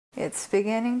It's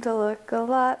beginning to look a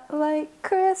lot like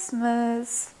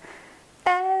Christmas.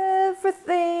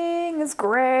 Everything is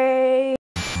great.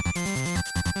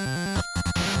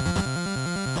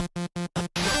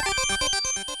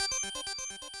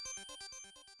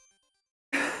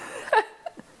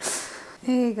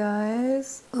 Hey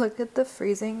guys, look at the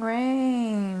freezing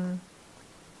rain.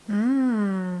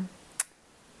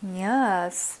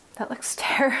 Yes, that looks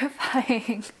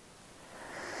terrifying.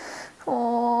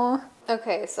 Aww.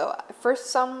 Okay, so for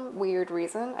some weird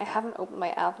reason, I haven't opened my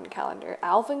advent calendar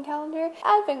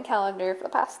for the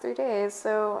past 3 days.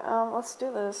 So let's do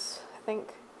this. I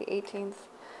think the 18th.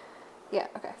 Yeah.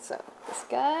 Okay. So this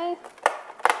guy.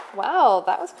 Wow,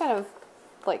 that was kind of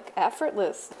like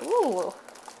effortless. Ooh.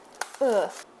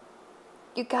 Ugh.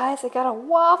 You guys, I got a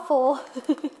waffle.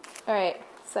 All right.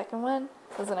 Second one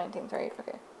was the 19th, right?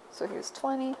 Okay. So here's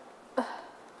 20.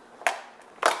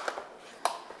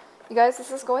 You guys, this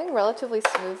is going relatively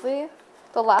smoothly.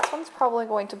 The last one's probably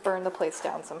going to burn the place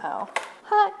down somehow.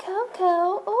 Hot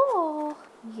cocoa. Oh,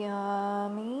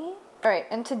 yummy. All right,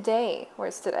 and today,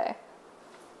 where's today?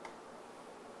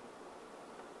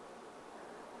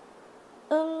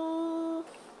 Oh,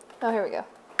 here we go.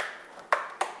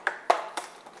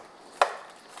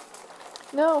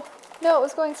 No, it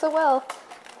was going so well.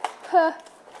 Huh,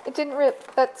 it didn't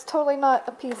rip. That's totally not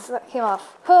a piece that came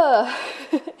off. Huh.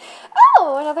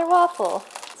 Oh, another waffle.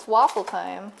 It's waffle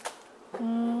time.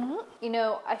 You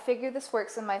know, I figure this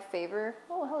works in my favor.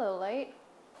 Oh, hello, light.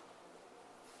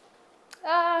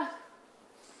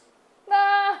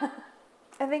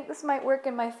 I think this might work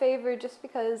in my favor just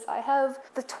because I have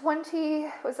the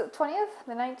was it the 20th?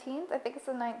 The 19th? I think it's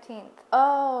the 19th.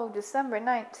 Oh, December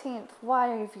 19th. Why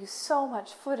have you so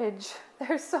much footage?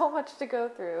 There's so much to go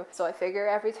through. So I figure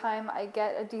every time I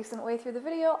get a decent way through the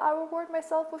video, I reward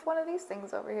myself with one of these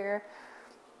things over here.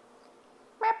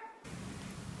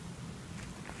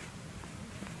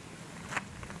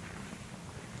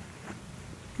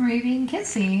 Were you being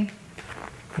kissy?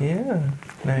 Yeah.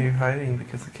 Now you're hiding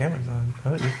because the camera's on.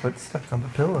 Oh, your foot's stuck on the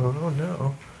pillow. Oh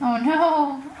no. Oh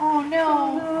no. Oh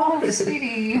no. Oh,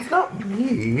 sweetie. It's not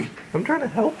me. I'm trying to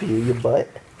help you, you butt.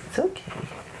 It's okay.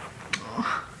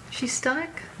 Oh, she's stuck?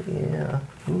 Yeah.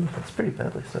 Ooh, that's pretty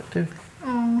badly stuck too.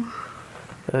 Oh.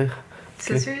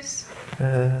 Scissors?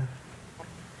 I'm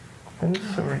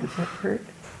sorry. Does that hurt?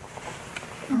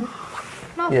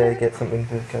 Oh, yeah, get something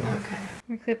to kind of... Okay.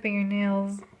 You're clipping your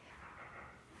nails.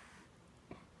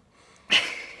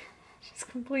 She's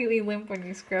completely limp when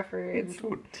you scruff her.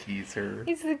 Don't tease her.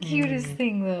 It's the cutest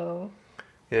thing though.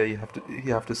 Yeah, you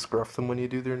have to scruff them when you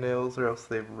do their nails or else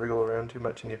they wriggle around too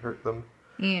much and you hurt them.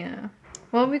 Yeah.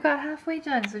 Well, we got halfway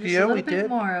done, so just a little bit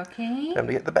more, okay? Time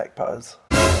to get the back paws.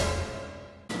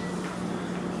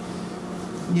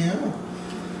 Yeah.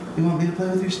 You want me to play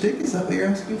with your stick? Is that what you're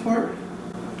asking for?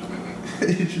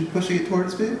 You should pushing it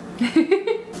towards me?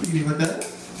 You mean like that?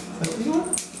 Is that what you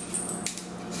want?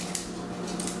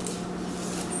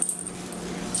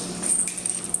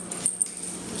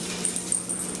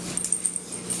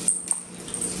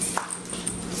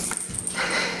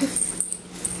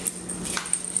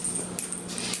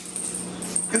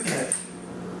 Okay.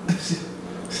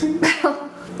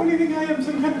 What do you think I am,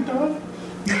 some kind of dog?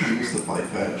 You used to play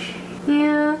fetch.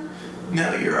 Yeah.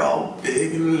 Now you're all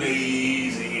big and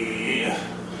lazy.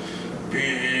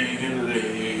 Big and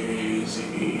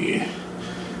lazy.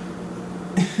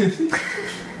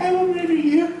 I don't remember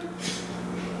you.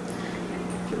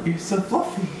 But you're so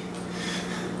fluffy.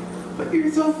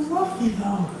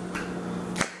 Though.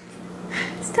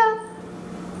 Stop.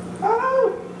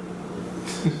 Oh!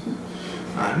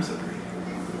 I'm sorry.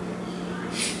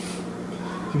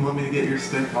 If you want me to get your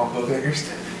stick, I'll go get your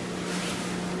stick.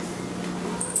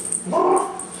 Oh.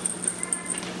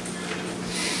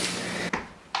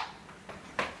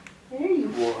 There you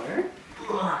are.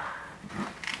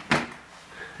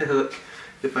 Hey, look.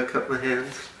 If I cut my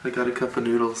hands, I got a cup of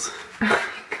noodles.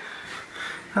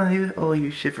 Hi. Oh,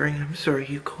 you shivering? I'm sorry.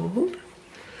 You cold?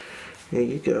 There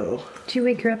you go. Did you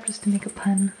wake her up just to make a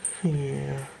pun?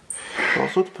 Yeah.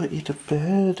 Also to put you to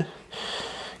bed.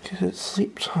 Because it's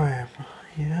sleep time.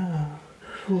 Yeah.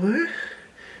 What?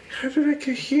 How did I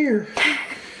get here?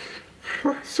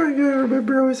 So I gotta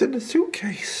remember I was in the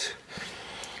suitcase.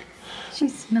 She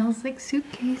smells like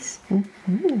suitcase.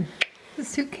 Mm-hmm. The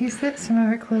suitcase that some of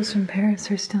our clothes from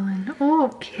Paris are still in. Oh,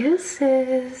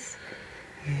 kisses.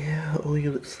 Yeah. Oh,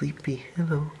 you look sleepy.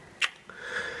 Hello.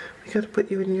 We gotta put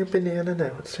you in your banana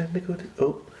now. It's time to go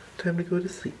to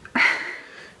sleep.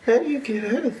 How do you get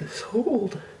out of this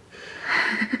hold?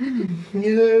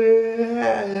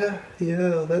 Yeah,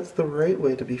 that's the right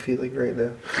way to be feeling right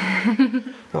now.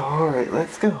 Alright,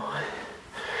 let's go.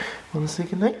 Want to say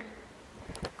goodnight?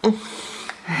 Alright,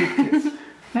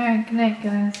 good night,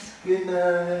 guys. Good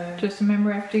night. Just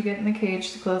remember after you get in the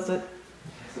cage to close it.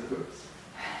 Yes, of course.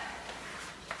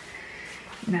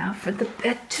 Now for the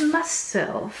bed to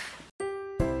myself.